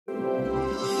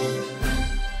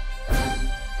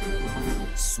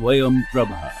Swayam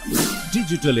Prabha.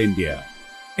 Digital India.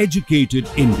 Educated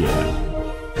India.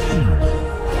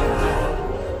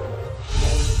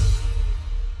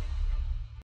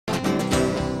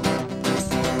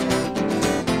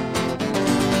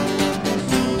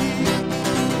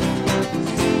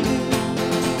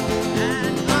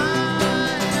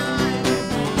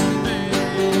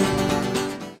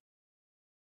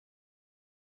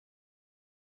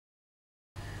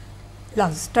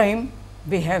 Last time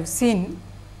we have seen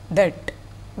that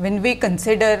when we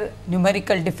consider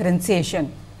numerical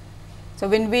differentiation, so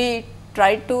when we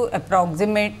try to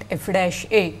approximate f dash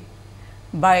a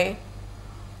by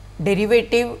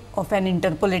derivative of an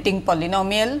interpolating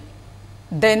polynomial,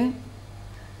 then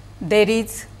there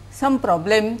is some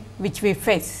problem which we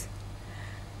face.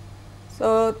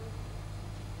 So,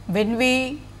 when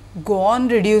we go on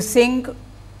reducing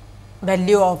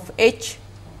value of h,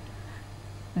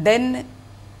 then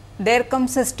there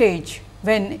comes a stage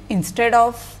when instead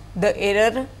of the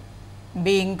error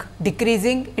being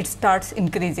decreasing, it starts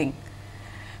increasing,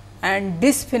 and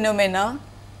this phenomena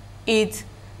is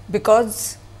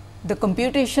because the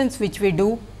computations which we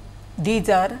do, these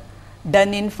are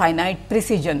done in finite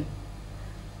precision.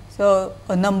 So,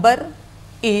 a number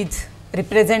is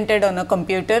represented on a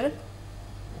computer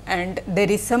and there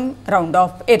is some round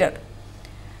off error.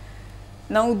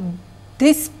 Now,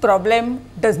 this problem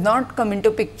does not come into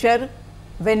picture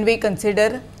when we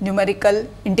consider numerical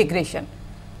integration.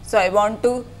 So, I want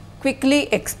to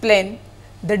quickly explain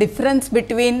the difference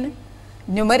between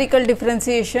numerical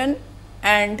differentiation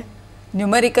and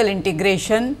numerical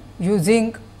integration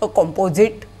using a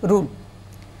composite rule.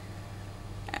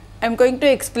 I am going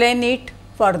to explain it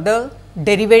for the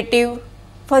derivative,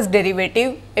 first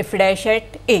derivative f dash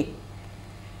at a,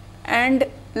 and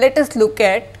let us look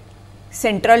at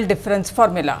central difference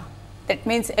formula. That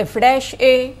means, f dash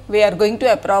a, we are going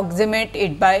to approximate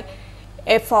it by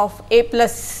f of a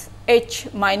plus h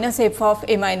minus f of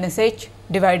a minus h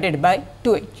divided by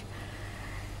 2h.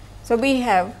 So, we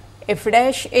have f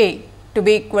dash a to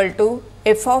be equal to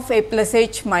f of a plus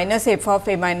h minus f of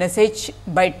a minus h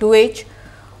by 2h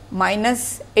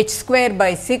minus h square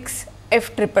by 6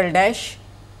 f triple dash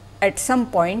at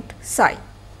some point psi.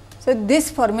 So,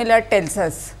 this formula tells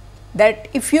us that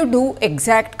if you do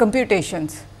exact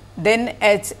computations, then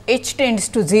as h tends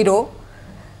to 0,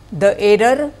 the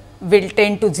error will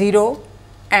tend to 0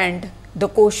 and the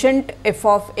quotient f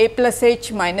of a plus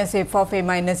h minus f of a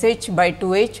minus h by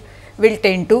 2h will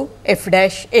tend to f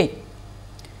dash a.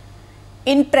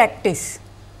 In practice,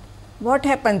 what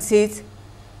happens is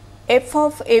f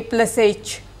of a plus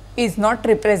h is not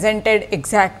represented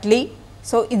exactly.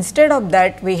 So, instead of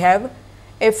that we have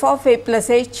f of a plus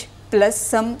h plus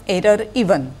some error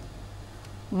even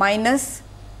minus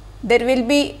there will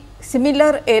be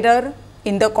similar error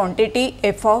in the quantity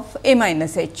f of a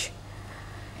minus h.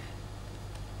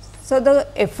 So, the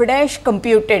f dash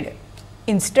computed,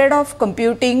 instead of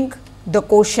computing the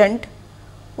quotient,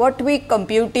 what we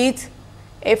compute is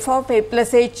f of a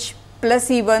plus h plus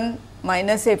e 1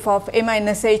 minus f of a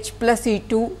minus h plus e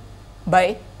 2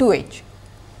 by 2h.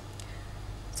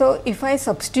 So, if I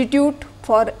substitute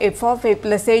for f of a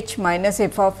plus h minus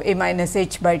f of a minus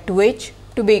h by 2h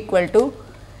to be equal to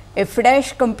f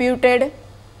dash computed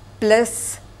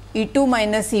plus e 2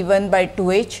 minus e 1 by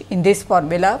 2h in this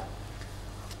formula,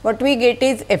 what we get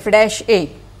is f dash a.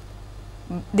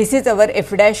 This is our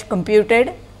f dash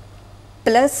computed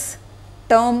plus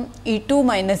term e 2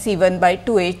 minus e 1 by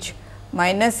 2h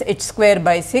minus h square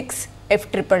by 6 f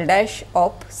triple dash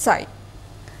of psi.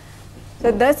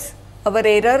 So, thus our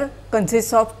error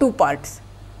consists of two parts.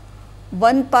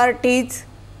 One part is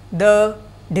the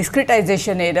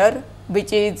discretization error,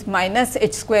 which is minus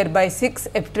h square by 6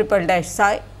 f triple dash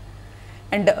psi,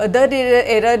 and the other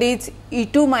error is e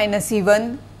 2 minus e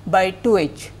 1 by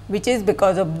 2h, which is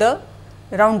because of the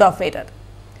round off error.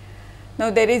 Now,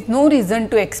 there is no reason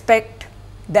to expect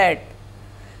that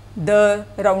the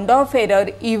round off error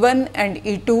e 1 and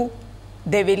e 2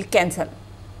 they will cancel.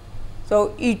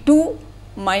 So, e 2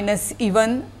 minus e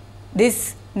 1,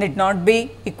 this need not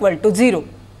be equal to 0.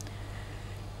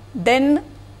 Then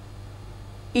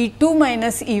e 2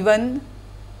 minus e 1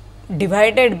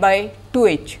 divided by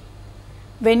 2h.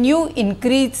 When you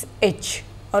increase h,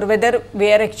 or whether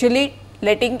we are actually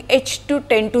letting h to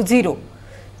tend to 0.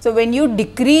 So, when you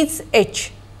decrease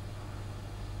h,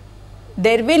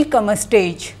 there will come a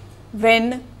stage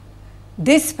when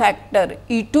this factor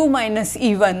e 2 minus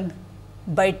e 1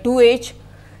 by 2h,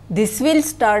 this will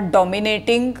start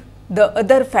dominating the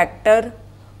other factor,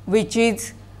 which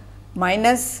is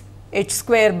minus h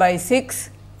square by 6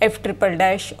 f triple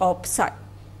dash of psi.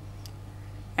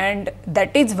 And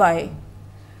that is why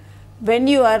when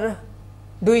you are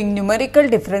doing numerical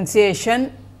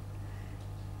differentiation,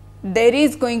 there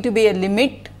is going to be a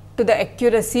limit to the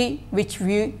accuracy which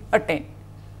we attain.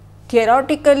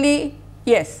 Theoretically,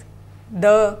 yes,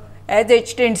 as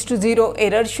h tends to 0,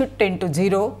 error should tend to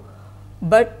 0,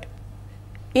 but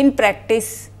in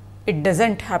practice it does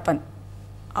not happen.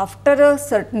 After a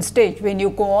certain stage, when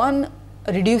you go on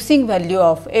reducing value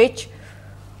of h,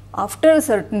 after a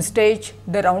certain stage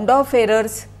the round off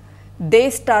errors, they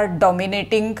start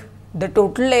dominating the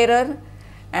total error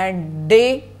and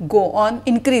they go on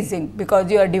increasing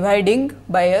because you are dividing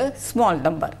by a small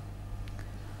number.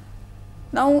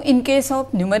 Now, in case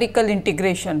of numerical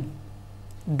integration,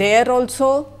 there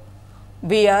also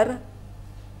we are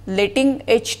letting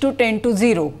h to tend to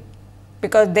 0,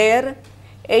 because there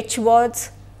h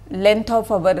was length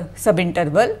of our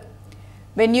subinterval.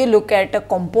 When you look at a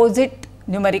composite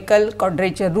numerical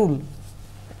quadrature rule,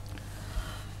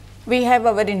 we have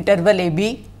our interval a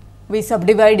b, we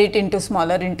subdivide it into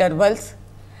smaller intervals,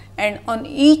 and on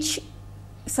each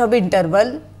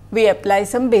subinterval we apply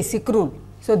some basic rule.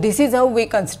 So, this is how we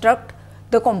construct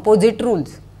the composite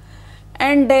rules,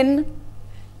 and then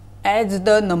as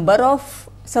the number of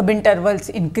subintervals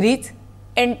increase,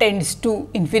 n tends to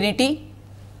infinity,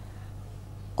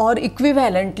 or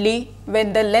equivalently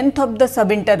when the length of the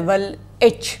subinterval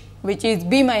h, which is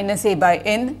b minus a by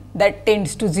n, that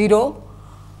tends to 0,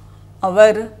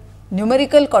 our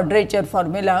numerical quadrature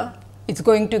formula is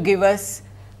going to give us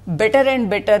better and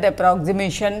better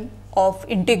approximation of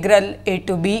integral a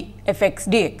to b f x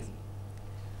dx.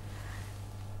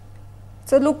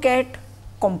 So, look at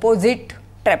composite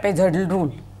trapezoidal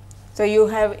rule. So, you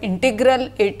have integral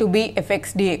a to b f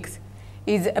x dx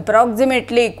is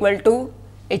approximately equal to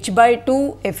h by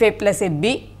 2 f a plus f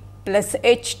b plus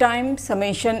h times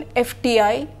summation f t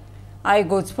I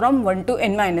goes from 1 to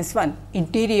n minus 1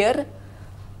 interior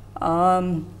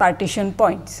partition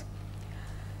points.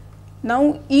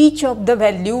 Now, each of the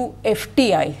value f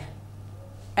t I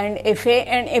and f a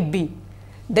and f b,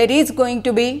 there is going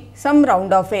to be some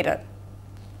round off error,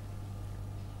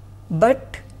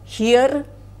 but here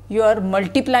you are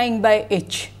multiplying by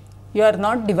h, you are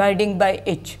not dividing by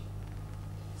h.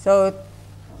 So,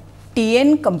 T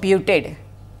n computed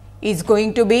is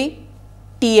going to be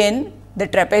T n, the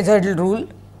trapezoidal rule,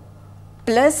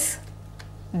 plus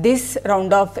this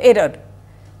round off error.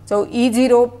 So, E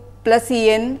 0 plus E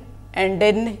n, and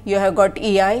then you have got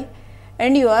E I,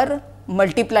 and you are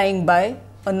multiplying by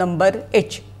a number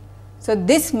h. So,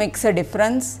 this makes a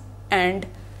difference and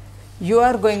you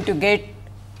are going to get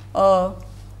a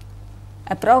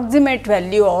approximate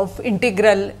value of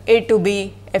integral a to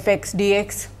b f x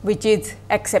dx, which is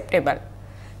acceptable.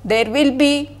 There will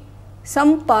be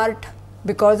some part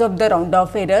because of the round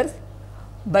off errors,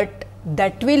 but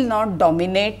that will not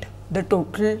dominate the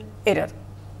total error.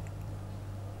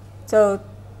 So,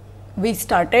 we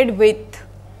started with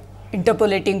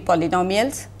interpolating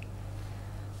polynomials.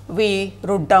 We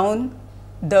wrote down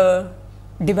the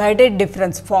divided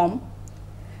difference form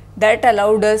that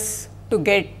allowed us to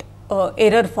get a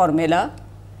error formula,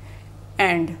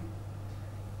 and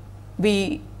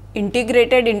we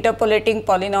integrated interpolating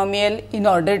polynomial in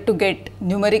order to get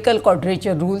numerical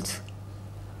quadrature rules.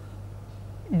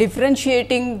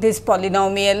 Differentiating this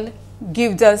polynomial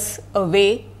gives us a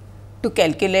way to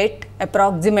calculate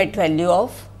approximate value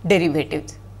of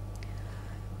derivatives.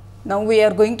 Now, we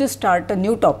are going to start a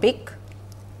new topic,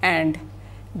 and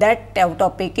that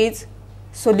topic is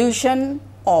solution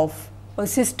of a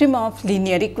system of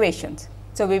linear equations.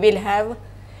 So, we will have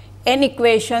n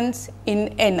equations in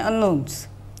n unknowns.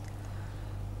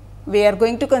 We are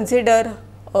going to consider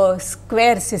a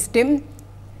square system.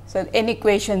 So, n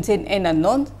equations in n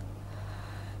unknowns.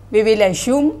 We will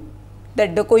assume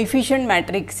that the coefficient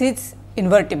matrix is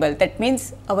invertible. That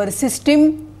means, our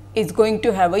system is going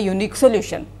to have a unique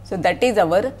solution. So, that is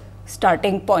our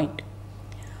starting point.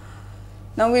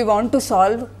 Now, we want to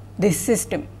solve this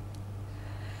system.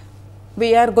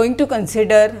 We are going to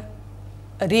consider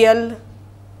real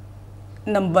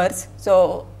numbers.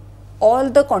 So, all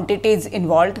the quantities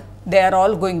involved, they are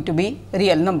all going to be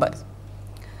real numbers.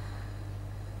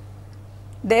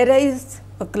 There is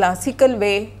a classical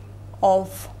way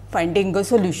of finding a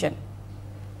solution.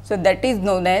 So, that is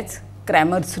known as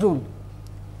Cramer's rule.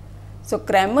 So,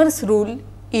 Cramer's rule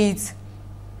is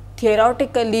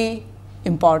theoretically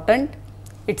important.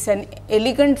 It is an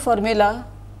elegant formula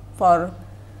for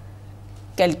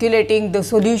calculating the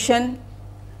solution,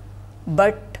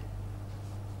 but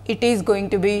it is going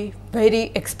to be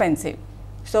very expensive.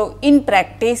 So, in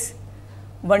practice,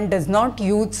 one does not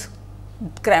use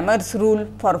Cramer's rule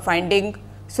for finding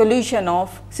solution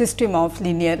of system of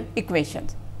linear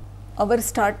equations. our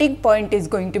starting point is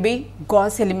going to be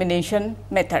Gauss elimination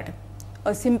method,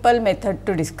 a simple method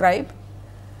to describe.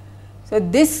 So,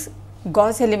 this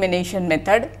Gauss elimination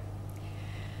method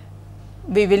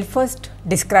we will first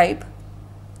describe,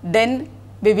 then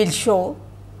we will show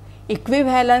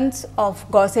equivalence of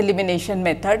Gauss elimination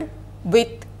method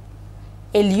with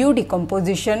LU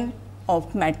decomposition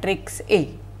of matrix A.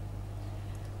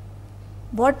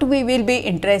 What we will be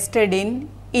interested in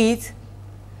is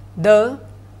the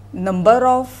number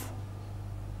of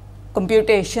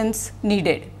computations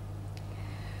needed.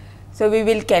 So, we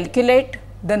will calculate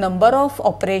the number of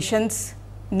operations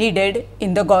needed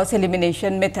in the Gauss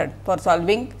elimination method for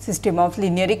solving system of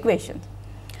linear equations.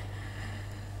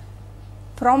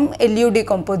 From LU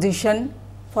decomposition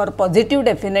for positive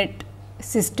definite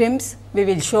systems, we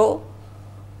will show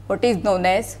what is known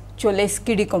as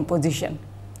Cholesky decomposition.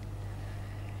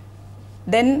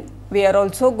 Then we are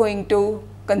also going to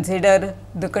consider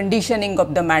the conditioning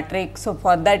of the matrix. So,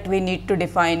 for that we need to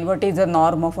define what is the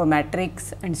norm of a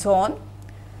matrix and so on.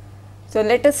 So,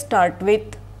 let us start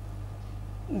with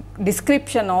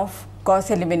description of Gauss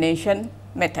elimination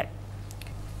method.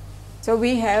 So,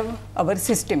 we have our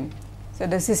system. So,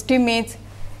 the system is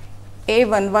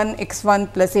A11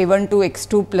 x1 plus A12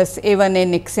 x2 plus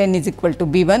A1n xn is equal to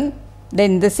B1.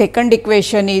 Then the second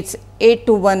equation is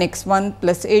A21 x1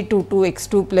 plus A22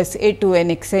 x2 plus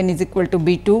A2n xn is equal to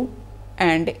B2,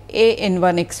 and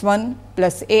An1 x1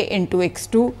 plus An2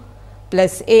 x2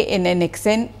 plus Ann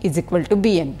xn is equal to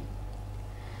Bn.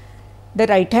 The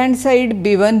right hand side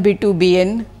B1, B2,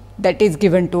 Bn, that is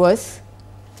given to us.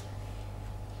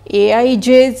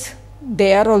 Aij's,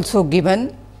 they are also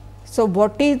given. So,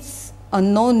 what is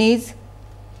unknown is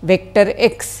vector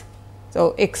x.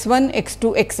 So, x1,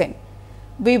 x2, xn.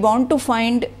 We want to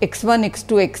find x1,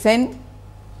 x2, xn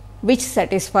which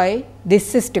satisfy this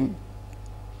system.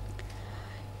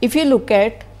 If you look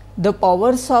at the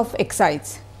powers of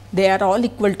xi's, they are all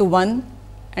equal to 1,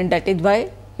 and that is why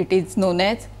it is known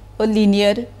as a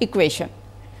linear equation.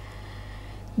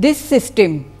 This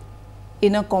system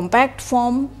in a compact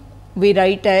form we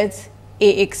write as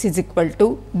Ax is equal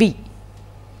to B,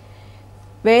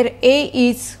 where A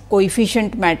is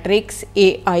coefficient matrix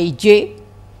Aij,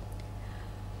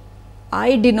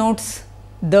 I denotes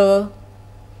the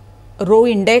row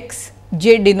index,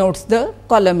 J denotes the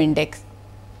column index.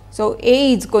 So,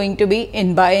 A is going to be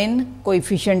n by n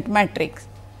coefficient matrix.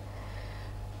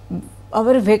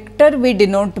 Our vector we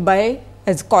denote by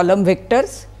as column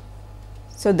vectors.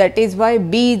 So, that is why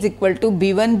B is equal to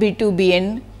B1, B2,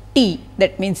 Bn T,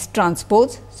 that means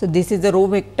transpose. So, this is the row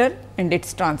vector and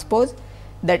its transpose,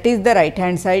 that is the right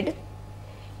hand side.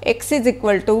 X is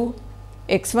equal to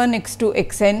x1, x2,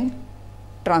 xn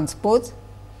transpose,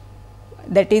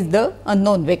 that is the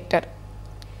unknown vector.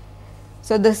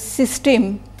 So, the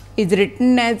system is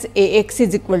written as Ax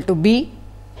is equal to B,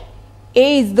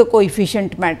 A is the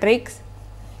coefficient matrix,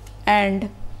 and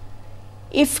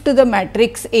if to the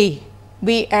matrix A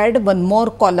we add one more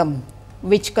column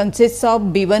which consists of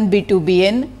B1, B2,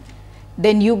 Bn,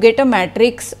 then you get a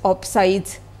matrix of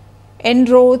size n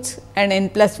rows and n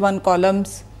plus 1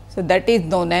 columns. So, that is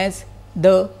known as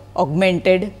the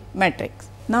augmented matrix.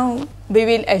 Now, we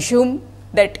will assume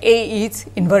that A is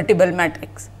invertible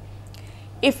matrix.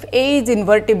 If A is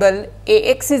invertible,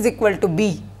 Ax is equal to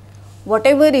B,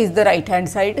 whatever is the right hand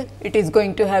side, it is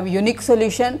going to have unique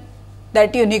solution.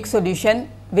 That unique solution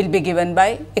will be given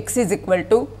by x is equal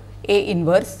to A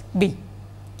inverse B.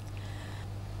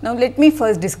 Now, let me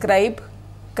first describe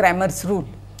Cramer's rule.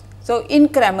 So, in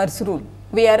Cramer's rule,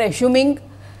 we are assuming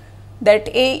that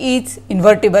A is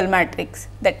invertible matrix,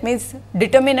 that means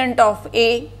determinant of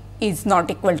A is not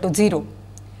equal to 0.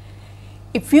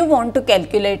 If you want to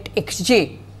calculate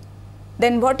xj,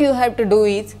 then what you have to do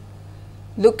is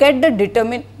look at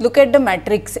the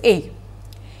matrix A.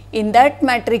 In that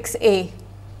matrix A,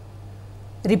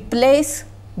 replace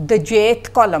the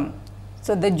jth column.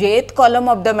 So, the jth column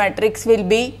of the matrix will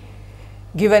be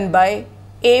given by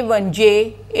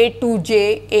A1j,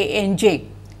 A2j, Anj.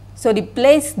 So,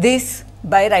 replace this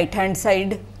by right hand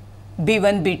side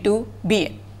B1, B2,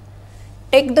 Bn.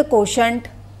 Take the quotient,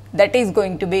 that is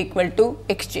going to be equal to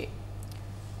xj.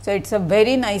 So, it is a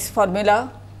very nice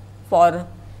formula for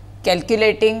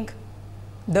calculating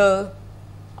the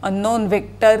unknown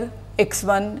vector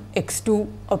x1,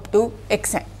 x2 up to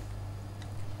xn.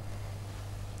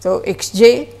 So,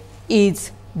 xj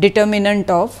is determinant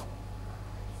of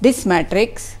this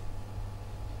matrix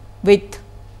with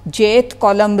jth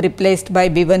column replaced by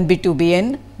B1, B2,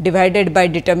 Bn divided by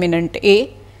determinant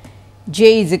A,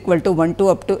 j is equal to 1 to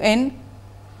up to n.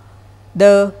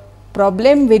 The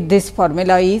problem with this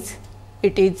formula is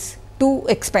it is too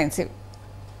expensive.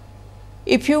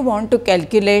 If you want to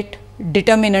calculate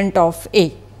determinant of A,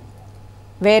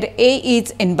 where A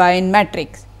is n by n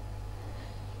matrix,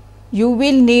 you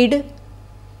will need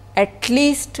at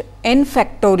least n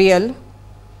factorial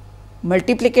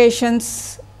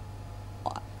multiplications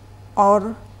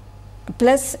or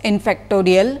plus n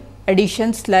factorial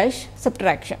addition slash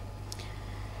subtraction,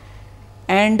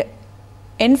 and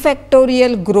n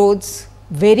factorial grows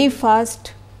very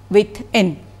fast with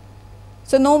n.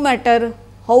 So, no matter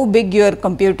how big your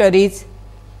computer is,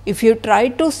 if you try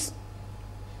to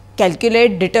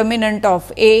calculate determinant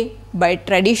of A by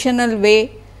traditional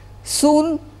way,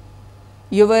 soon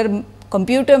your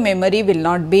computer memory will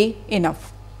not be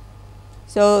enough.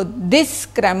 So, this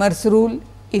Cramer's rule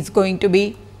is going to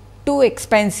be too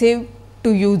expensive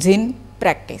to use in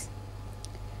practice.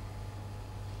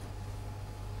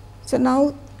 So,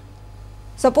 now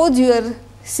suppose your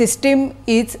system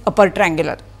is upper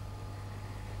triangular.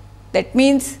 That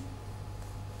means,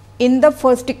 in the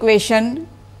first equation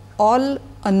all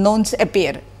unknowns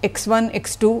appear x 1,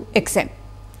 x 2, x n.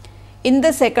 In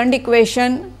the second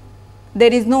equation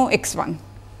there is no x 1.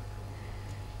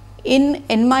 In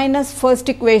n minus first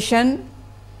equation,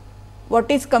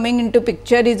 what is coming into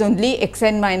picture is only x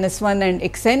n minus 1 and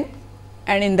x n,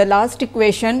 and in the last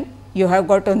equation you have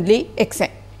got only x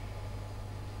n.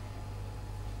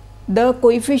 The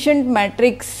coefficient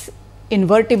matrix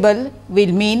invertible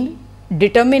will mean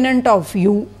determinant of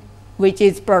u, which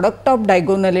is product of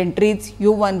diagonal entries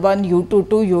u 1 1, u 2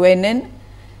 2, u n n.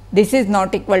 This is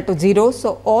not equal to 0.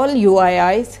 So, all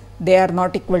ui's they are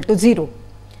not equal to 0.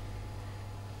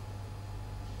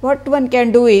 What one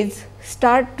can do is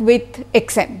start with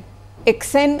x n.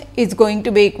 X n is going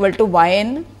to be equal to y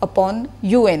n upon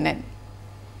u n n.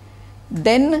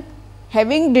 Then,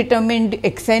 having determined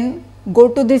x n, go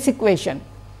to this equation.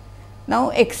 Now,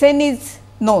 x n is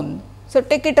known. So,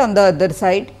 take it on the other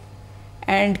side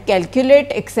and calculate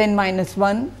x n minus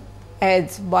 1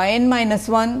 as y n minus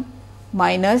 1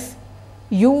 minus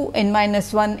u n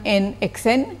minus 1 n x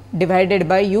n divided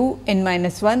by u n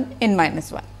minus 1 n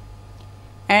minus 1,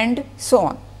 and so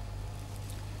on.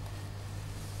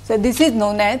 So, this is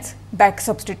known as back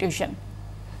substitution.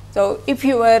 So, if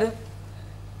your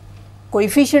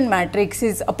coefficient matrix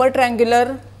is upper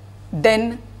triangular,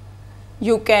 then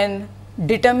you can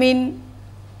determine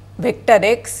vector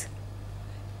x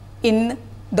in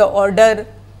the order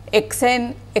x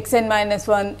n, x n minus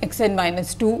 1, x n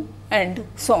minus 2, and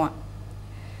so on.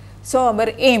 So, our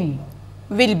aim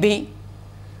will be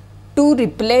to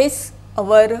replace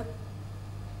our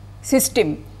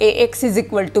system A x is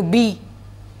equal to b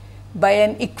by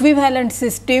an equivalent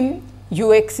system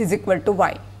u x is equal to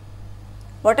y.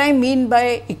 What I mean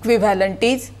by equivalent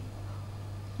is,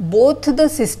 both the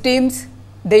systems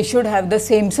they should have the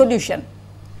same solution.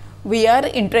 We are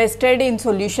interested in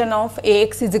solution of A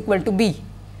x is equal to b.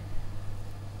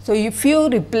 So, if you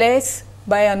replace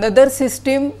by another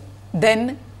system,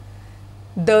 then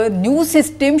the new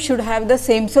system should have the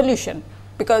same solution,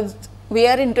 because we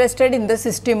are interested in the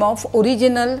system of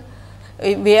original,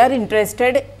 we are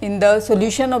interested in the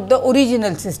solution of the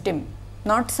original system,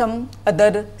 not some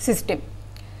other system.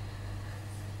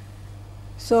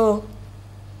 So,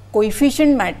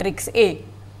 coefficient matrix A,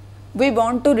 we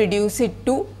want to reduce it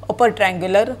to upper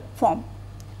triangular form.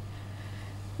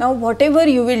 Now, whatever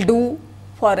you will do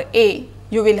for A,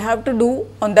 you will have to do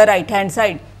on the right hand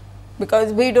side,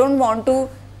 because we do not want to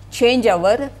change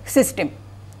our system.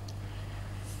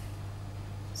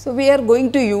 So, we are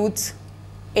going to use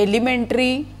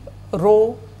elementary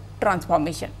row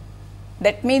transformation.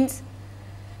 That means,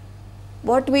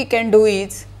 what we can do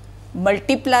is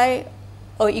multiply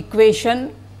a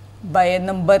equation by a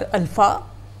number alpha,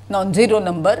 non-zero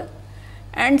number,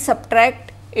 and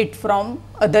subtract it from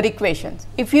other equations.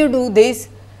 If you do this,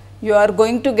 you are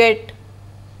going to get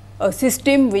a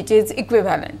system which is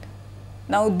equivalent.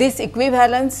 Now, this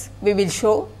equivalence we will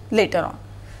show later on.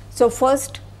 So,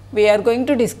 first we are going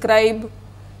to describe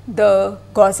the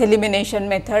Gauss elimination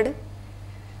method,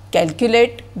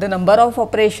 calculate the number of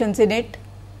operations in it,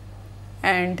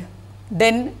 and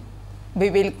then we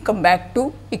will come back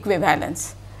to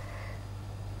equivalence.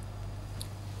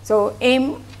 So,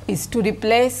 aim is to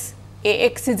replace A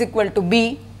x is equal to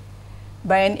b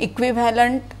by an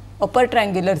equivalent upper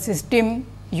triangular system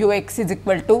u x is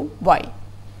equal to y,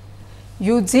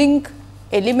 using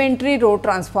elementary row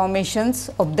transformations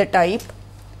of the type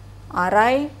R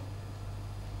I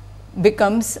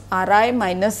becomes R I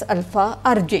minus alpha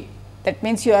R j. That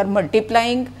means, you are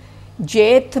multiplying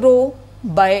jth row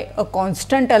by a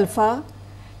constant alpha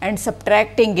and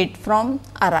subtracting it from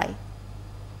R I.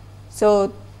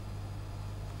 So,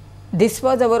 this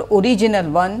was our original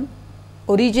one,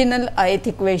 original ith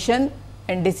equation,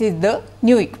 and this is the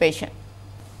new equation.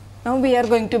 Now, we are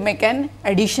going to make an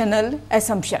additional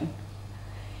assumption.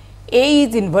 A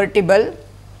is invertible,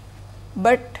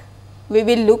 but we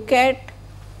will look at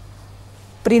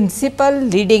principal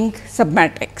leading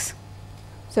submatrix.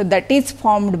 So, that is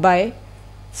formed by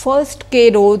first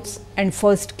k rows and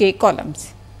first k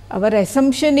columns. Our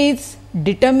assumption is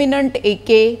determinant A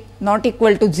k not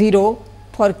equal to 0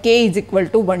 for k is equal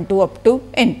to 1 to up to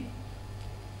n.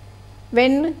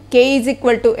 When k is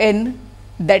equal to n,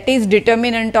 that is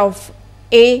determinant of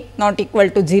A not equal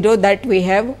to 0, that we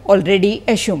have already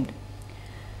assumed.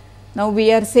 Now,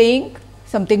 we are saying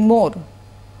something more.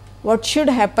 What should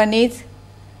happen is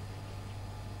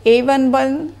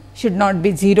A11 should not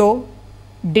be 0,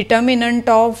 determinant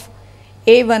of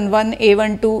A11,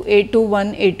 A12,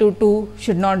 A21, A22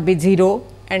 should not be 0,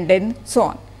 and then so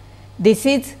on. This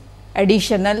is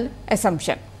additional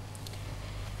assumption.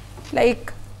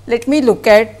 Like, let me look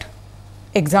at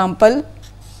example,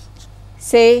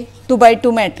 say 2 by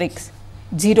 2 matrix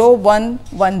 0, 1,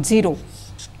 1, 0.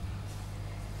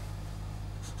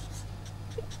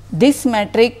 This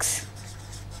matrix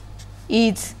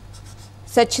is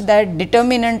such that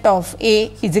determinant of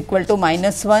A is equal to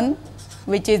 -1,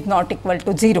 which is not equal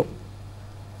to 0.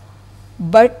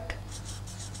 But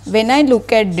when I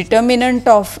look at determinant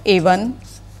of A1,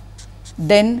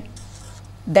 then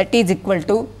that is equal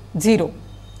to 0.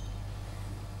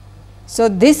 So,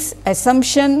 this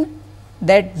assumption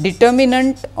that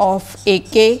determinant of A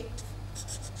k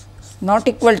not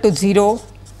equal to 0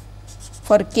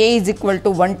 for k is equal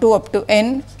to 1 to up to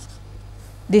n,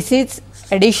 this is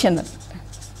additional.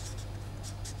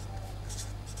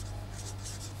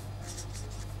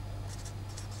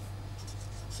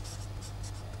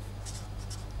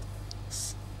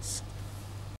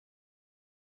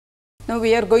 Now,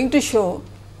 we are going to show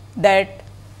that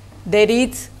there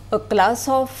is a class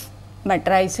of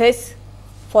matrices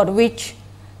for which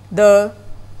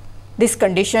this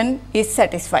condition is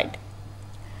satisfied,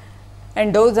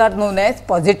 and those are known as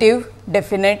positive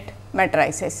definite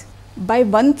matrices. By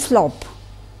one flop,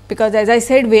 because as I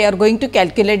said, we are going to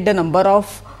calculate the number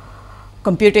of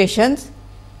computations.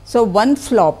 So, one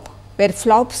flop, where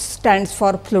flop stands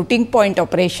for floating point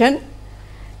operation,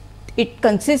 it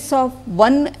consists of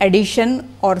one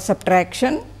addition or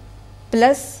subtraction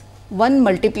plus one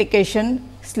multiplication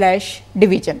slash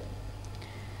division.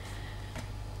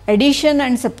 Addition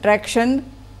and subtraction,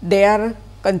 they are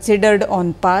considered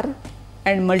on par,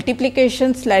 and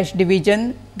multiplication slash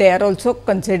division, they are also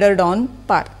considered on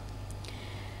par.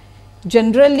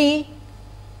 Generally,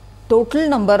 total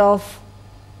number of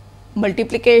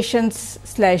multiplications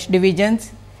slash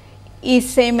divisions is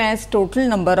same as total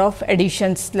number of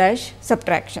additions slash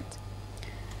subtractions.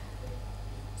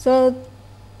 So,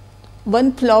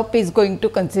 one flop is going to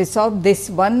consist of this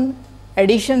one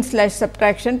addition slash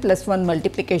subtraction plus one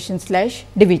multiplication slash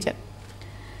division.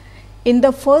 In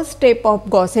the first step of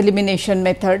Gauss elimination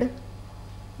method,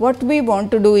 what we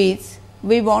want to do is,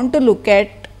 we want to look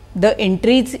at the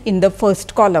entries in the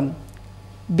first column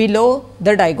below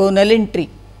the diagonal entry,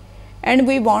 and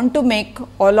we want to make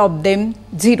all of them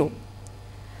 0.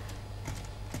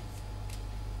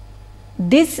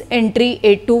 This entry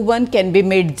A21 can be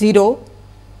made 0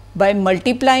 by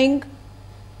multiplying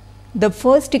the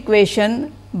first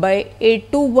equation by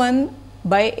A21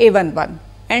 by A11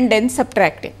 and then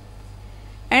subtracting,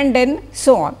 and then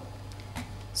so on.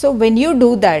 So, when you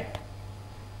do that,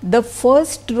 the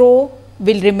first row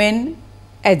will remain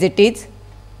as it is,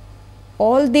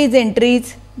 all these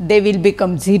entries they will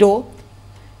become 0,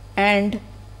 and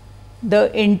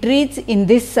the entries in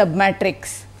this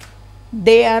submatrix,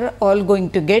 they are all going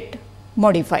to get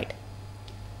modified.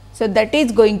 So, that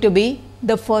is going to be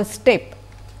the first step.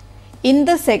 In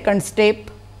the second step,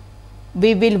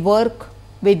 we will work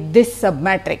with this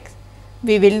submatrix.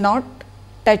 We will not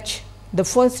touch the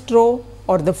first row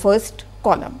or the first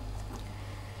column.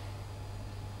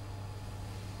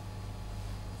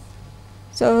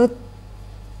 So,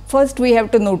 first we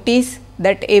have to notice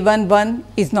that A11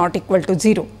 is not equal to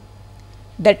 0.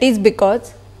 That is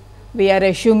because we are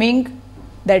assuming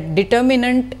that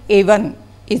determinant A1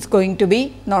 is going to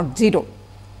be not 0.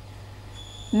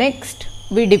 Next,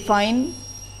 we define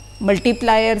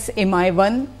multipliers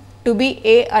Mi1 to be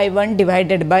Ai1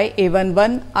 divided by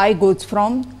A11, I goes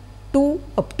from 2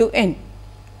 up to n.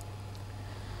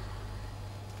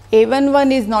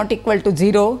 A11 is not equal to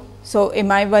 0, so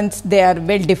Mi1s they are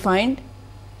well defined,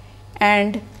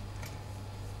 and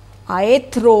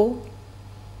ith row,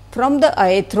 from the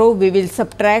ith row we will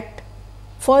subtract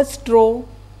first row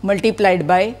multiplied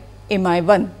by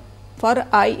Mi1. for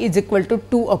I is equal to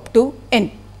 2 up to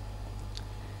n.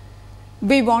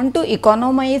 We want to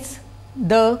economize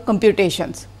the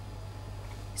computations.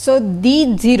 So,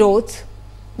 these zeros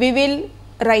we will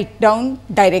write down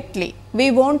directly.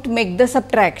 We won't make the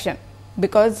subtraction,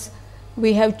 because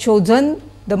we have chosen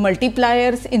the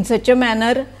multipliers in such a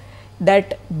manner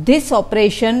that this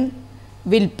operation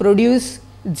will produce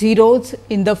zeros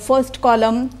in the first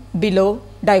column below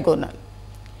diagonal.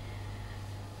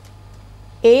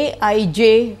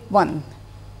 Aij1,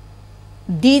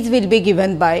 these will be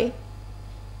given by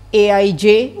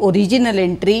Aij original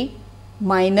entry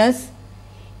minus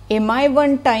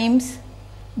Mi1 times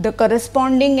the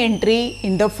corresponding entry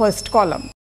in the first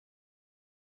column.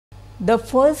 The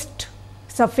first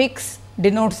suffix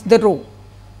denotes the row.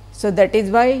 So, that is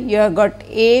why you have got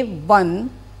A1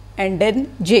 and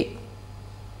then j.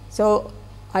 So,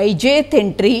 ijth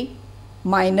entry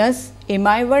minus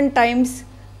Mi1 times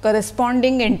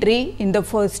corresponding entry in the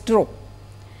first row.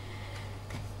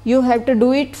 You have to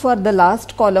do it for the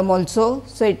last column also.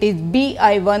 So, it is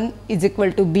Bi1 is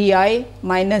equal to Bi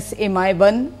minus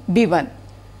Mi1 B1,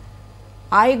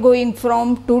 I going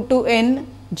from 2 to n,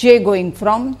 j going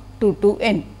from 2 to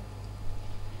n.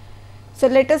 So,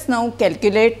 let us now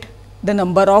calculate the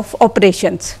number of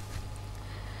operations.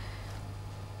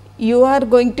 You are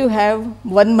going to have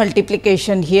one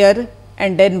multiplication here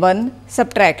and then one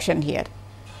subtraction here.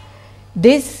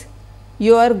 This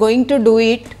you are going to do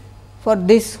it for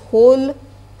this whole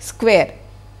square.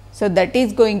 So, that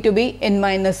is going to be n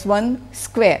minus 1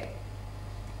 square,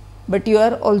 but you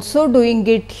are also doing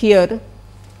it here.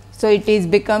 So, it is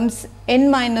becomes n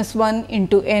minus 1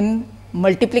 into n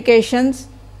multiplications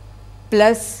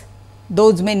plus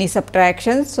those many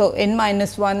subtractions. So, n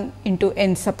minus 1 into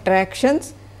n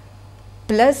subtractions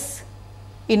plus,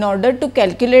 in order to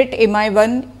calculate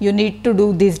Mi1 you need to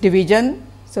do this division.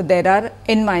 So, there are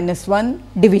n minus 1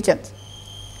 divisions.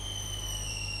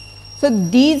 So,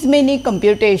 these many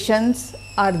computations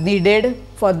are needed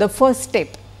for the first step.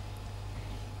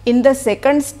 In the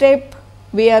second step,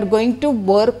 we are going to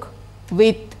work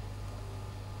with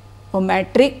a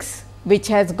matrix which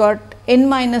has got n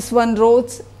minus 1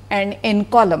 rows and n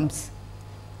columns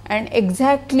and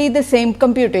exactly the same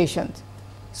computations.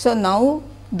 So, now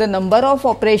the number of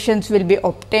operations will be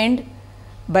obtained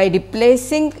by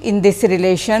replacing in this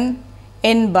relation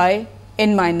n by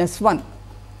n minus 1.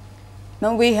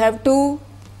 Now, we have to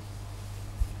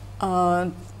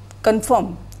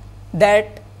confirm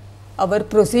that our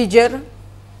procedure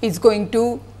is going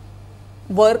to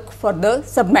work for the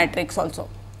submatrix also.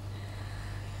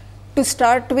 To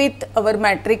start with our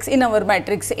matrix, in our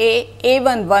matrix A,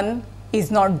 A11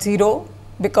 is not 0,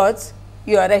 because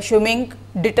you are assuming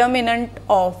determinant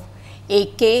of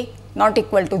AK not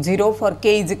equal to 0 for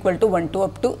k is equal to 1 to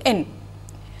up to n.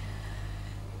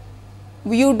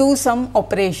 You do some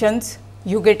operations,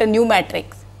 you get a new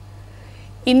matrix.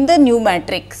 In the new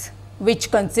matrix, which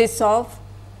consists of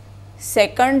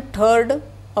second, third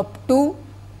up to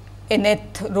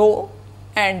nth row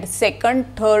and second,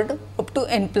 third up to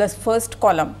n plus first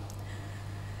column.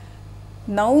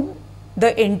 Now,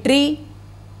 the entry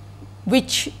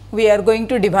which we are going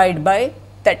to divide by,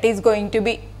 that is going to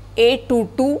be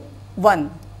A221,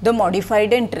 the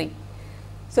modified entry.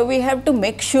 So, we have to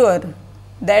make sure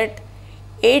that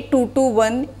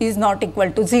A221 is not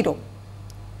equal to 0.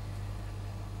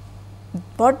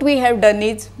 What we have done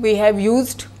is, we have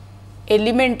used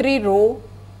elementary row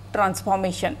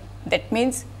transformation. That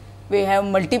means, we have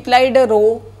multiplied a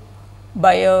row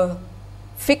by a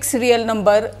fixed real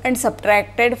number and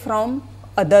subtracted from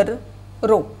other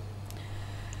row.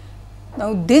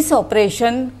 Now, this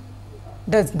operation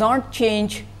does not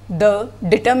change the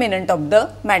determinant of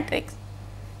the matrix.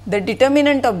 The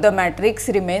determinant of the matrix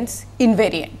remains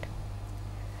invariant.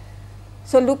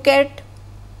 So, look at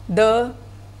the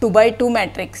 2 by 2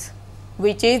 matrix,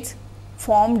 which is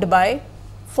formed by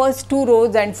first 2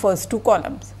 rows and first 2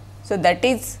 columns. So, that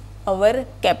is our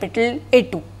capital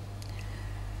A2.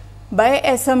 By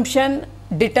assumption,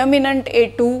 determinant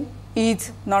A2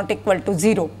 is not equal to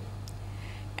 0,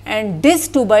 and this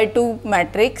 2 by 2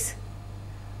 matrix,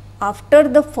 after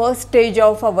the first stage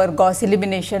of our Gauss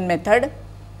elimination method,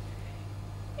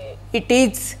 it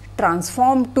is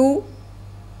transformed to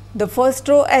the first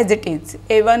row as it is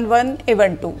A11,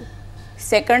 A12,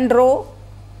 second row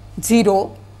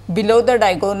 0, below the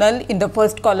diagonal in the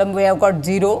first column we have got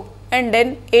 0, and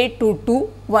then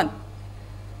A221.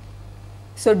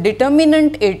 So,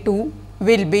 determinant A2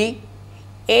 will be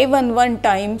A11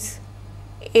 times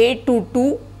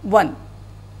A221.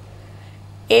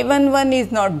 A11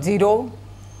 is not 0,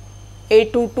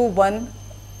 A221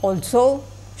 also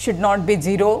should not be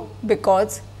 0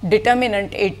 because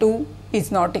determinant A2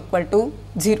 is not equal to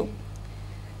 0.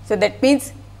 So, that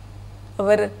means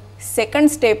our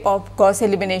second step of Gauss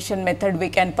elimination method we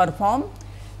can perform,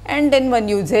 and then one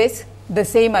uses the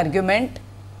same argument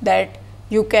that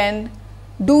you can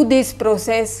do this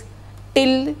process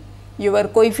till your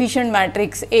coefficient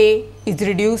matrix A is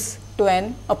reduced to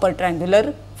an upper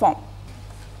triangular form.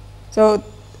 So,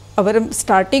 our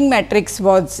starting matrix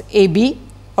was AB,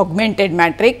 augmented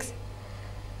matrix.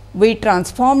 We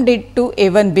transformed it to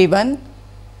A1 B1,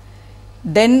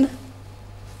 then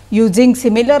using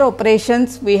similar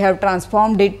operations we have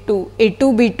transformed it to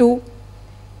A2 B2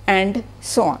 and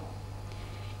so on.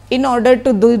 In order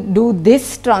to do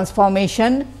this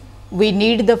transformation, we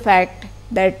need the fact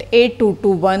that A2 to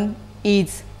 1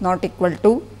 is not equal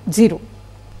to 0.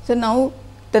 So, now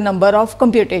the number of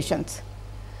computations.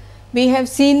 We have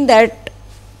seen that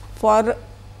for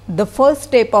the first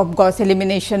step of Gauss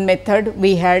elimination method,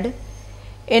 we had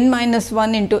n minus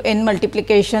 1 into n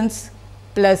multiplications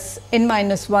plus n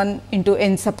minus 1 into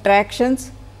n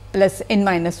subtractions plus n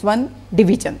minus 1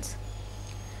 divisions.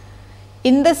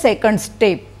 In the second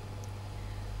step,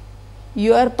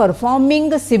 you are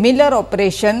performing a similar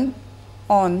operation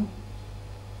on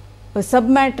a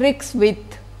submatrix with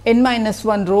n minus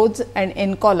 1 rows and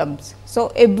n columns. So,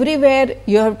 everywhere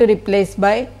you have to replace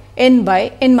by n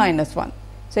minus 1.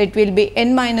 So, it will be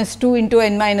n minus 2 into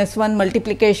n minus 1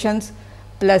 multiplications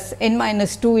plus n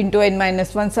minus 2 into n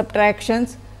minus 1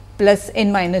 subtractions plus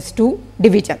n minus 2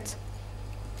 divisions.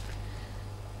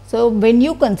 So, when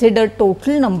you consider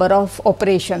total number of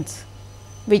operations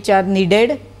which are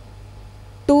needed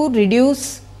to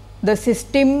reduce the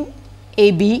system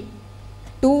AB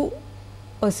to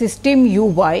a system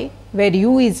UY, where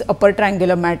U is upper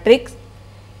triangular matrix,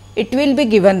 it will be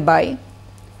given by.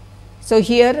 So,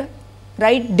 here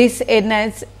write this n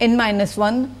as n minus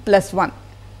 1 plus 1.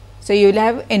 So, you will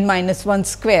have n minus 1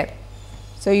 square.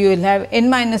 So, you will have n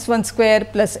minus 1 square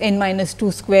plus n minus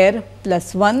 2 square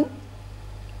plus 1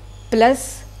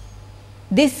 plus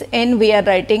this n we are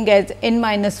writing as n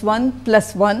minus 1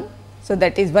 plus 1. So,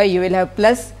 that is why you will have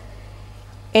plus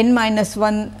n minus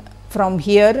 1 from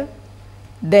here,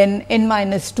 then n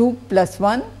minus 2 plus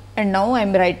 1, and now I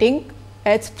am writing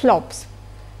as flops.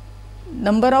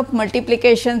 Number of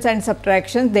multiplications and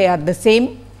subtractions, they are the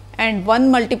same, and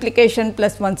 1 multiplication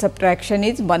plus 1 subtraction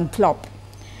is 1 flop.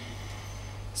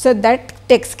 So, that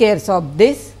takes care of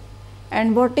this,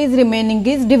 and what is remaining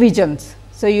is divisions.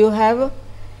 So, you have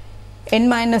n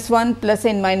minus 1 plus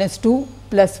n minus 2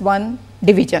 plus 1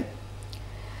 division.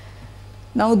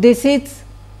 Now, this is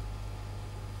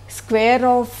square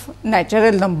of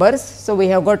natural numbers. So, we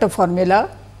have got a formula.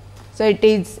 So, it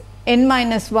is n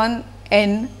minus 1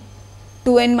 n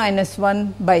to n minus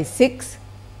 1 by 6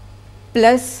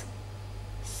 plus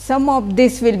sum of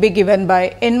this will be given by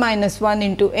n minus 1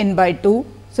 into n by 2.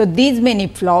 So, these many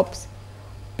flops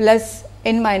plus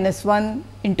n minus 1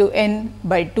 into n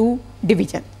by 2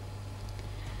 division.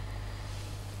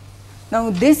 Now,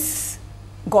 this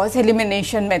Gauss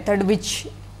elimination method which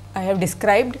I have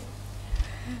described,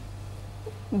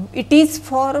 it is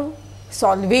for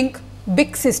solving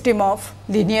big system of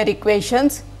linear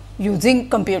equations using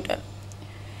computer.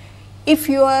 If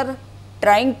you are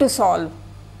trying to solve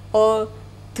a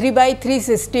 3 by 3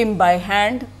 system by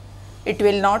hand, it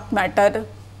will not matter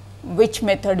which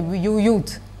method you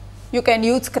use. You can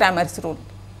use Cramer's rule,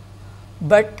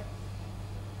 but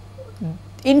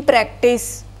in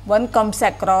practice one comes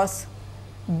across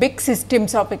big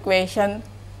systems of equation.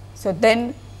 So,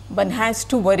 then one has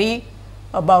to worry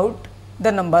about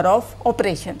the number of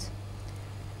operations.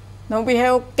 Now, we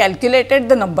have calculated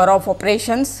the number of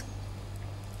operations.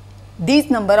 These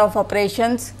number of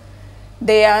operations,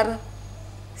 they are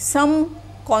some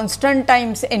constant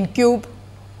times n cube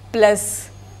plus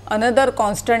another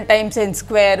constant times n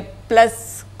square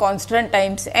plus constant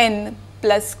times n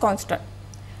plus constant.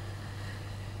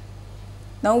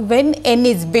 Now, when n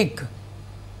is big,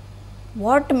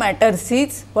 what matters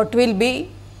is what will be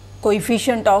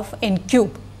coefficient of n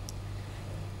cube.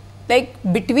 Like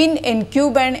between n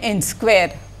cube and n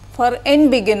square, for n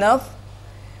big enough,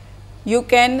 you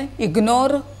can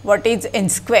ignore what is n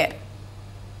square.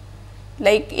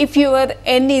 Like if your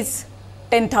n is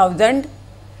 10,000,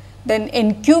 then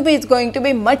n cube is going to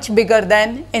be much bigger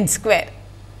than n square.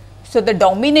 So, the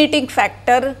dominating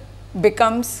factor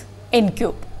becomes n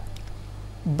cube,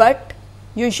 but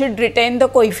you should retain the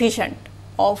coefficient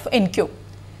of n cube,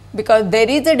 because there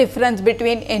is a difference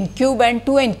between n cube and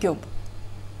 2n cube.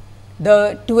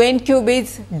 The 2n cube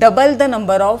is double the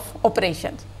number of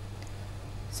operations.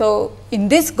 So, in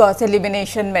this Gauss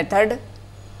elimination method,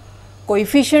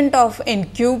 coefficient of n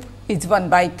cube is 1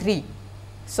 by 3.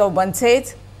 So, one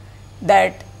says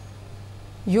that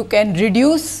you can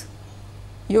reduce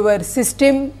your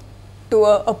system to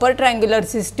a upper triangular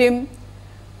system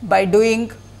by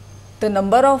doing the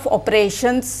number of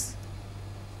operations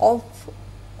of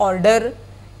order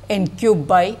n cube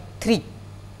by 3.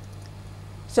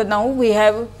 So, now we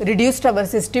have reduced our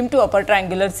system to upper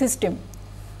triangular system,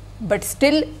 but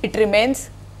still it remains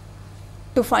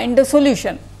to find the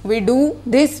solution. We do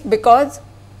this because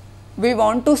we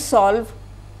want to solve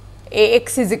A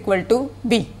x is equal to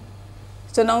b.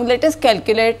 So, now let us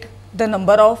calculate the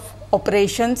number of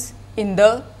operations in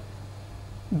the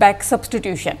back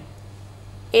substitution.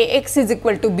 A x is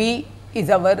equal to b is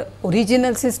our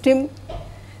original system.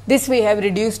 This we have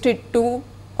reduced it to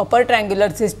upper triangular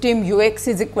system u x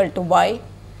is equal to y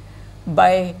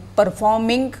by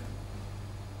performing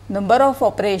number of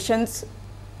operations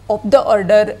of the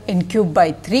order n cube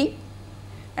by 3.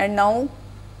 And now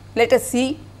let us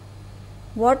see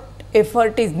what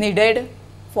effort is needed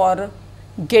for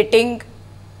getting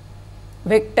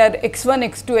vector x1,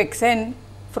 x2, xn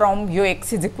from u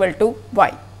x is equal to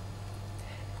y.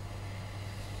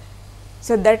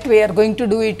 So, that we are going to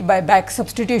do it by back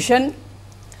substitution.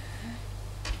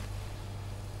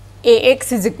 A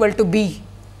x is equal to b.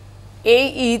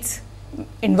 A is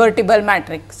invertible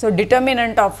matrix. So,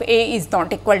 determinant of A is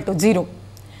not equal to 0.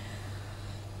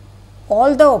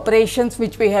 All the operations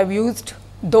which we have used,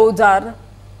 those are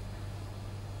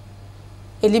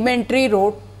elementary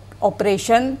row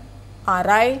operation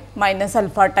Ri minus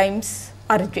alpha times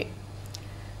Rj.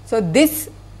 So, this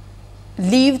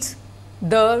leaves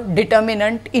the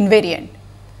determinant invariant.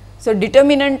 So,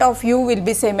 determinant of u will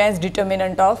be same as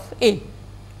determinant of A.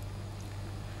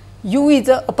 U is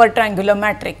a upper triangular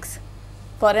matrix.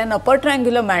 For an upper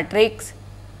triangular matrix,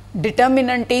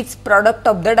 determinant is product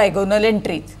of the diagonal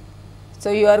entries.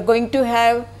 So, you are going to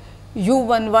have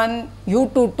u11,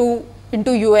 u22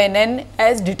 into unn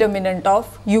as determinant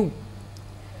of u.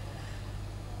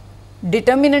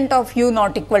 Determinant of u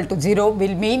not equal to 0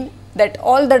 will mean that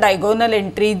all the diagonal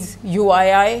entries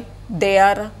uii, they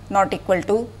are not equal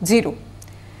to 0.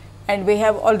 And we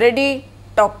have already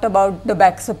talked about the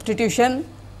back substitution.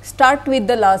 Start with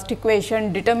the last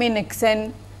equation, determine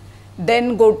xn,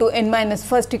 then go to n minus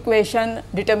first equation,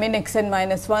 determine xn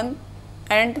minus 1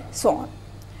 and so on.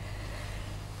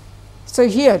 So,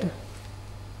 here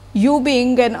u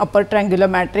being an upper triangular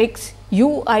matrix,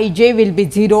 uij will be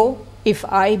 0 if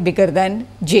I bigger than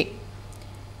j,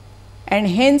 and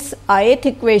hence ith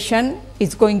equation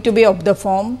is going to be of the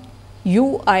form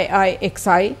uii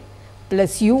xi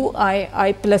plus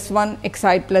uii plus 1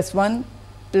 xi plus 1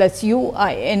 plus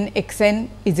uin xn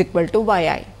is equal to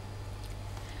yi.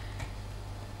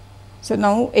 So,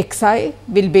 now xi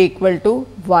will be equal to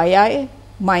yi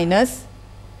minus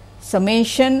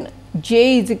summation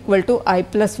j is equal to I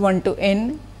plus 1 to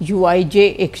n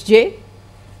uij xj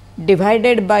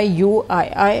divided by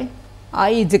uii, I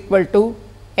is equal to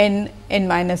n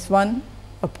minus 1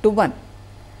 up to 1,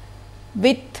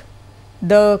 with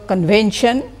the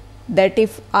convention that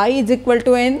if I is equal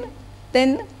to n,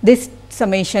 then this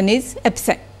summation is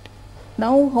absent.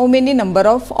 Now, how many number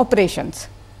of operations?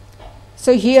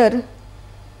 So, here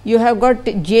you have got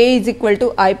j is equal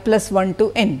to I plus 1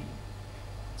 to n.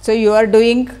 So, you are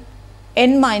doing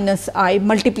n minus I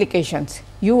multiplications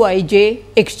uij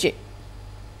xj.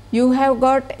 You have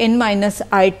got n minus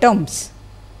I terms.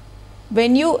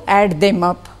 When you add them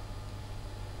up,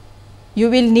 you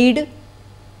will need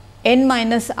n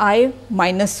minus I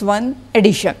minus 1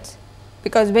 additions,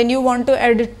 because when you want to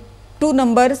add two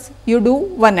numbers, you do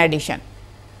one addition,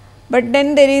 but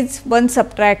then there is one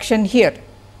subtraction here.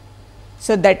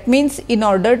 So, that means in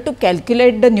order to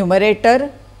calculate the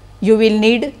numerator, you will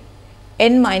need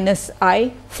n minus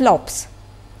I flops,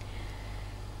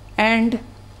 and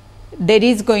there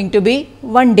is going to be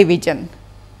one division.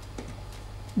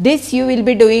 This you will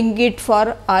be doing it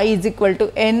for I is equal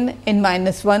to n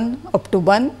minus 1 up to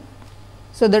 1.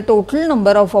 So, the total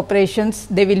number of operations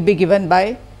they will be given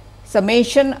by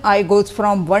summation I goes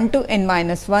from 1 to n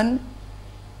minus 1,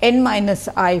 n minus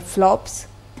I flops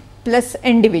plus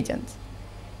n divisions,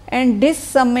 and this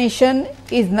summation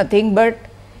is nothing but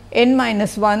n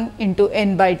minus 1 into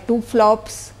n by 2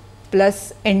 flops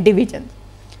plus n divisions.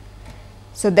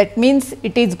 So, that means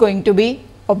it is going to be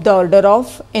of the order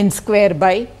of n square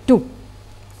by 2.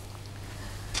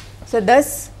 So,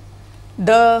 thus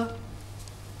the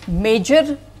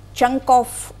major chunk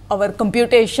of our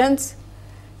computations,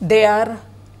 they are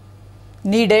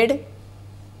needed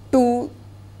to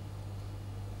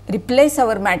replace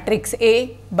our matrix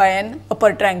A by an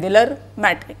upper triangular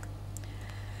matrix.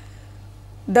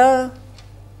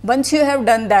 once you have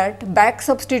done that, back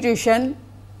substitution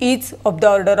is of the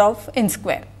order of n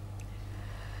square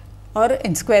or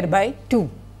n square by 2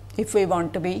 if we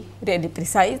want to be really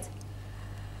precise.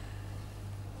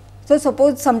 So,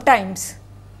 suppose sometimes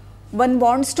one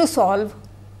wants to solve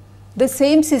the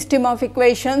same system of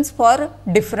equations for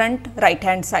different right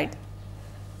hand side.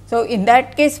 So, in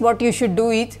that case what you should do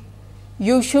is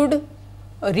you should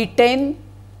retain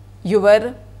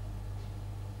your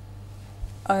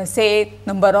say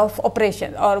number of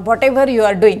operations or whatever you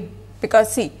are doing,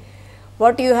 because see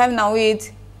what you have now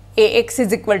is A x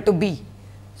is equal to b.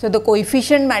 So, the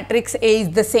coefficient matrix A is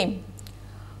the same,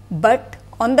 but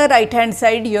on the right hand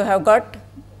side you have got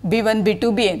b 1, b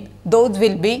 2, b n, those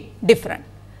will be different.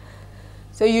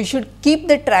 So, you should keep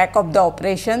the track of the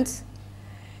operations,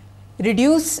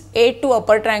 reduce A to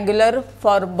upper triangular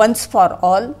for once for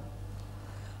all.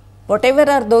 Whatever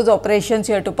are those operations,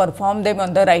 you have to perform them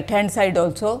on the right hand side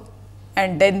also,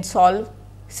 and then solve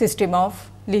system of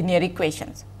linear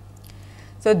equations.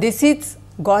 So, this is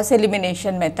Gauss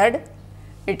elimination method.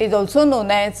 It is also known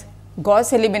as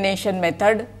Gauss elimination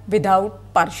method without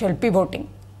partial pivoting.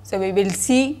 So, we will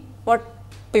see what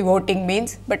pivoting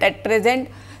means, but at present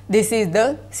this is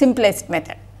the simplest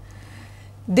method.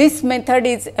 This method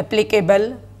is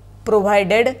applicable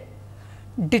provided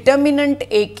determinant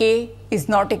A k is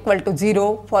not equal to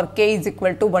 0 for k is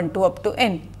equal to 1 to up to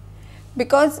n,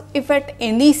 because if at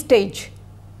any stage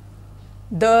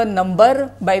the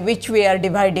number by which we are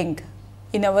dividing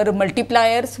in our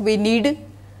multipliers we need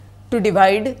to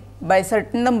divide by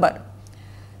certain number.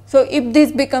 So, if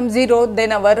this becomes 0,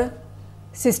 then our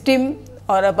system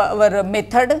or our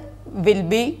method will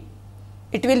be,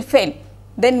 it will fail,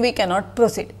 then we cannot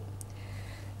proceed.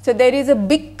 So, there is a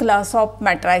big class of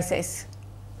matrices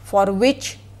for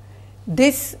which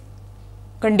this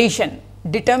condition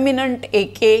determinant A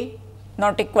k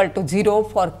not equal to 0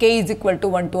 for k is equal to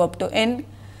 1 to up to n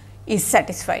is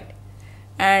satisfied,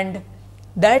 and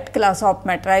that class of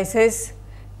matrices,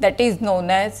 that is known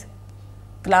as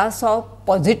class of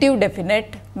positive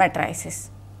definite matrices.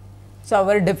 So,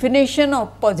 our definition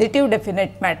of positive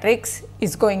definite matrix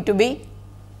is going to be,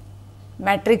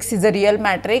 matrix is a real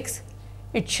matrix,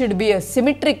 it should be a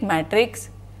symmetric matrix,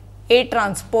 A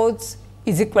transpose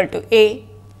is equal to A,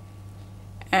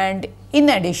 and in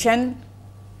addition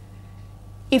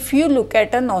if you look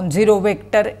at a non-zero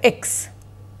vector x,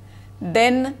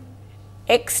 then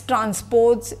x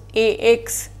transpose A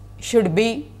x should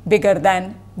be bigger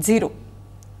than 0.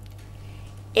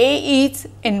 A is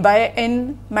n by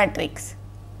n matrix,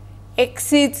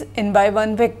 x is n by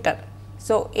 1 vector.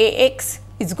 So, A x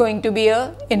is going to be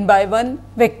a n by 1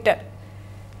 vector.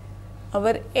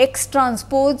 Our x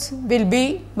transpose will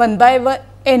be 1 by 1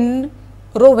 n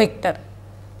row vector.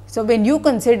 So, when you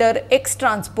consider x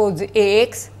transpose A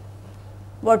x,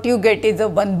 what you get is a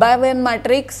 1 by 1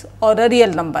 matrix or a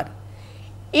real number.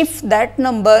 If that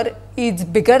number is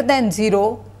bigger than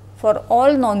 0 for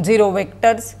all non-zero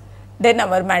vectors, then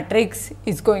our matrix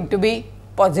is going to be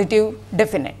positive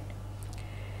definite.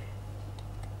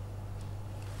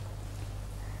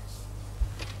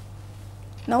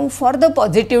 Now, for the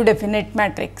positive definite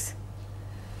matrix,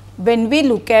 when we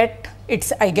look at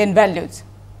its eigenvalues,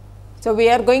 so we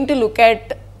are going to look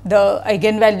at the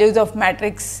eigenvalues of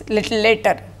matrix little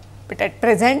later, but at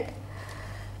present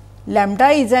lambda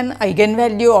is an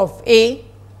eigenvalue of A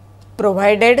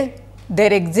provided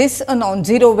there exists a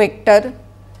non-zero vector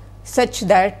such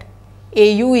that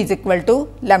A u is equal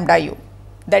to lambda u,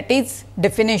 that is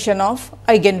definition of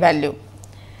eigenvalue.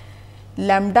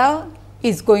 Lambda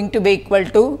is going to be equal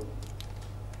to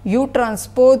u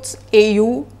transpose A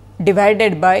u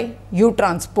divided by u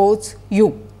transpose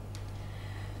u.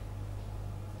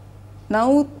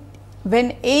 Now,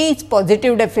 when A is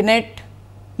positive definite,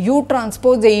 u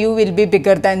transpose A u will be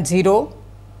bigger than 0,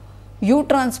 u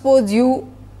transpose u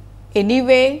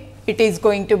anyway it is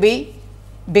going to be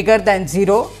bigger than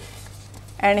 0,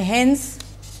 and hence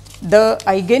the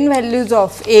eigenvalues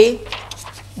of A,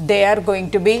 they are going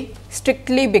to be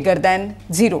strictly bigger than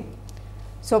 0.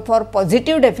 So, for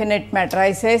positive definite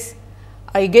matrices,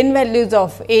 eigenvalues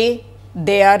of A,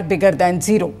 they are bigger than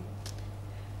 0,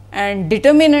 and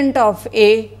determinant of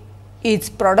A is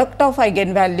product of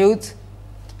eigenvalues.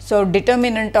 So,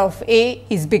 determinant of A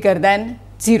is bigger than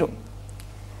 0.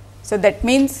 So, that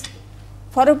means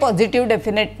for a positive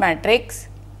definite matrix,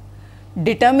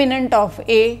 determinant of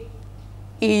A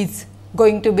is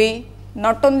going to be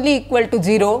not only equal to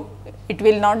 0, it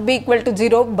will not be equal to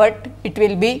 0, but it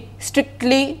will be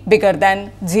strictly bigger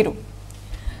than 0.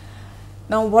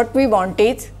 Now, what we want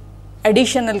is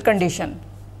additional condition.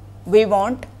 We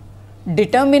want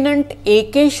determinant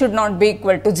AK should not be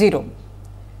equal to 0.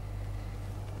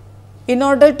 In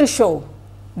order to show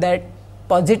that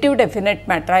positive definite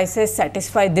matrices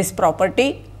satisfy this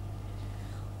property,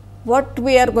 what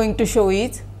we are going to show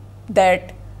is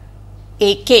that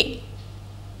AK,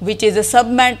 which is a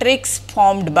submatrix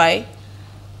formed by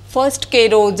first k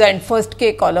rows and first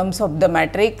k columns of the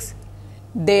matrix,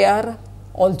 they are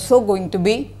also going to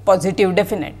be positive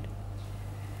definite.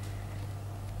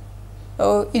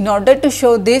 In order to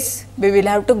show this, we will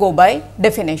have to go by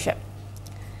definition.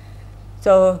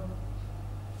 So,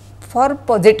 for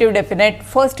positive definite,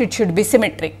 first it should be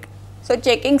symmetric. So,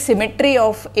 checking symmetry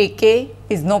of AK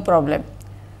is no problem,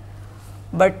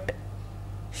 but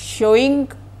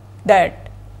showing that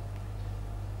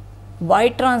Y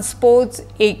transpose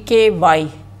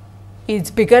AKY is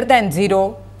bigger than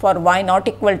 0 for Y not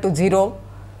equal to 0,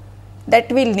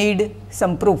 that will need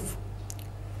some proof.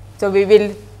 So, we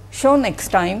will show next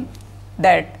time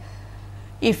that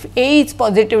if A is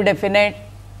positive definite,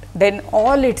 then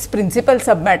all its principal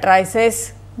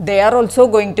submatrices, they are also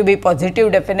going to be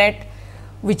positive definite,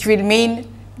 which will mean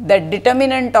that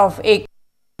determinant of A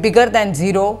bigger than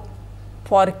 0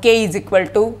 for k is equal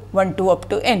to 1 to up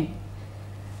to n,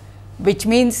 which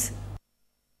means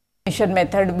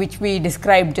method which we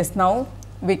described just now,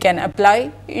 we can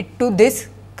apply it to this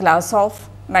class of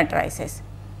matrices.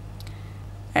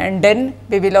 And then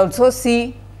we will also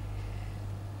see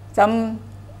some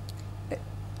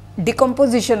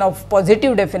decomposition of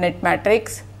positive definite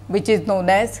matrix, which is known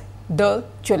as the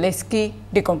Cholesky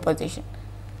decomposition.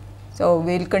 So,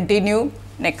 we will continue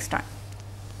next time.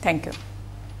 Thank you.